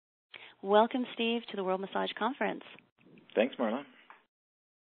Welcome, Steve, to the World Massage Conference. Thanks, Marla.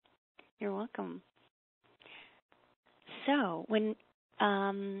 You're welcome. So, when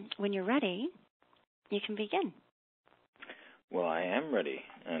you're ready, you can begin. Well, I am ready,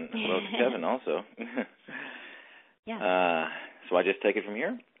 and hello to Kevin also. Yeah. So I just take it from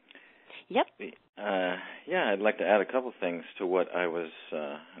here? Yep. I'd like to add a couple things to what I was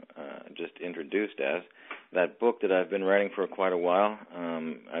just introduced as. That book that I've been writing for quite a while,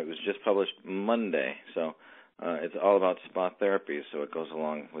 it was just published Monday, so it's all about spa therapy, so it goes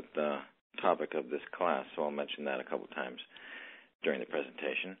along with the topic of this class, so I'll mention that a couple times during the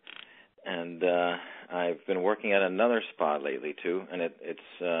presentation. And I've been working at another spa lately, too, and it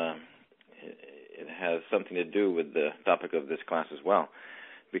has something to do with the topic of this class as well,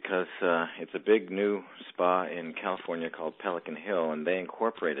 because it's a big new spa in California called Pelican Hill, and they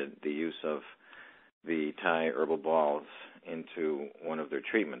incorporated the use of the Thai Herbal Balls into one of their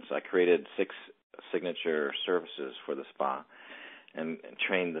treatments. I created 6 signature services for the spa and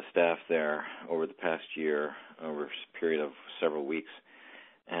trained the staff there over the past year, over a period of several weeks.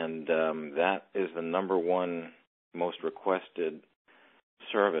 And that is the number one most requested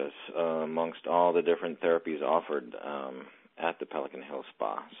service amongst all the different therapies offered at the Pelican Hill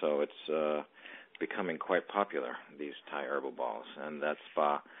Spa. So it's becoming quite popular, these Thai Herbal Balls. And that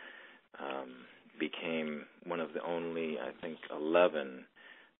spa became one of the only, I think, 11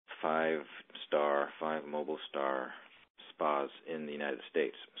 5-star, 5 mobile star spas in the United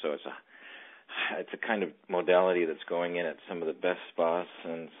States. So it's a kind of modality that's going in at some of the best spas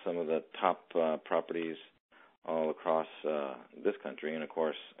and some of the top properties all across this country. And, of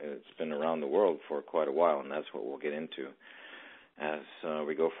course, it's been around the world for quite a while, and that's what we'll get into as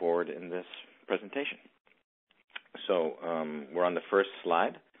we go forward in this presentation. So we're on the first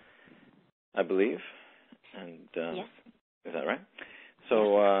slide, I believe. And yes. Is that right?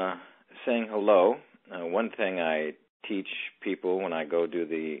 So saying hello, one thing I teach people when I go do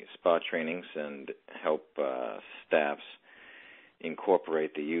the spa trainings and help staffs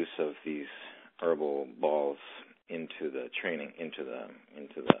incorporate the use of these herbal balls into the training, into the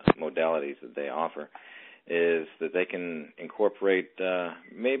modalities that they offer, is that they can incorporate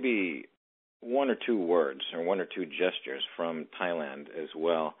maybe 1 or 2 words or 1 or 2 gestures from Thailand as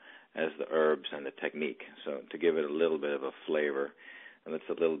well as the herbs and the technique, so to give it a little bit of a flavor. And that's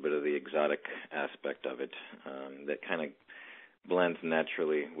a little bit of the exotic aspect of it that kind of blends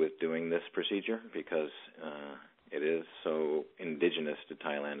naturally with doing this procedure because it is so indigenous to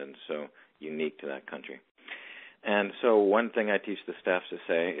Thailand and so unique to that country. And so one thing I teach the staff to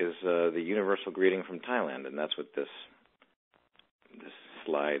say is the universal greeting from Thailand, and that's what this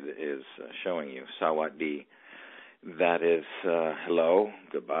slide is showing you, Sawatdee. That is hello,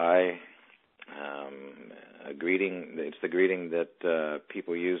 goodbye, a greeting. It's the greeting that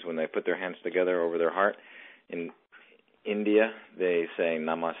people use when they put their hands together over their heart. In India, they say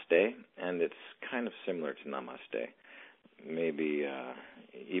namaste, and it's kind of similar to namaste, maybe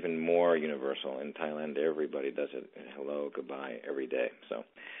even more universal. In Thailand, everybody does it, hello, goodbye, every day. So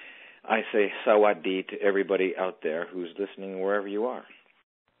I say sawadee to everybody out there who's listening wherever you are.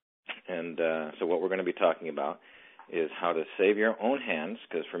 And so what we're going to be talking about is how to save your own hands,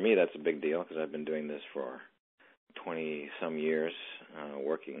 because for me that's a big deal, because I've been doing this for 20-some years,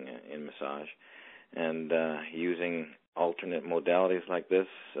 working in massage, and using alternate modalities like this,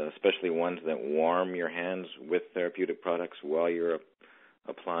 especially ones that warm your hands with therapeutic products while you're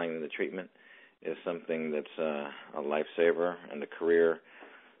applying the treatment, is something that's a lifesaver and a career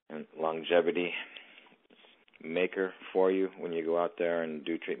and longevity maker for you when you go out there and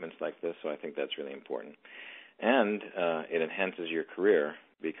do treatments like this, so I think that's really important. And it enhances your career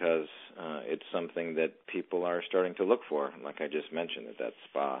because it's something that people are starting to look for. Like I just mentioned, that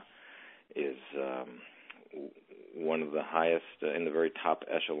spa is one of the highest in the very top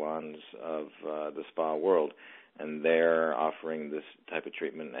echelons of the spa world, and they're offering this type of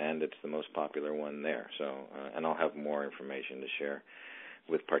treatment, and it's the most popular one there. So, and I'll have more information to share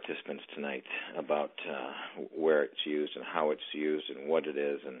with participants tonight about where it's used and how it's used and what it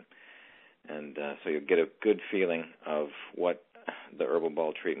is, and so you'll get a good feeling of what the herbal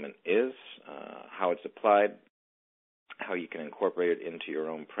ball treatment is, how it's applied, how you can incorporate it into your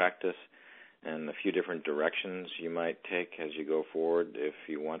own practice, and a few different directions you might take as you go forward if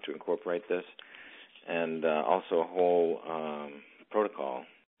you want to incorporate this, and also a whole protocol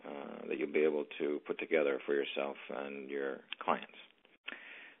that you'll be able to put together for yourself and your clients.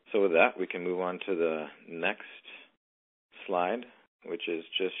 So with that, we can move on to the next slide, which is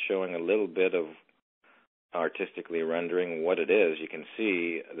just showing a little bit of artistically rendering what it is. You can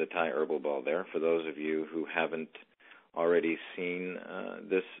see the Thai Herbal Ball there. For those of you who haven't already seen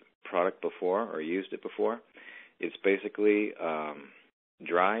this product before or used it before. It's basically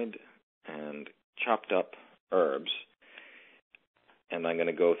dried and chopped up herbs, and I'm going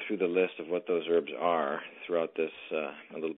to go through the list of what those herbs are throughout this little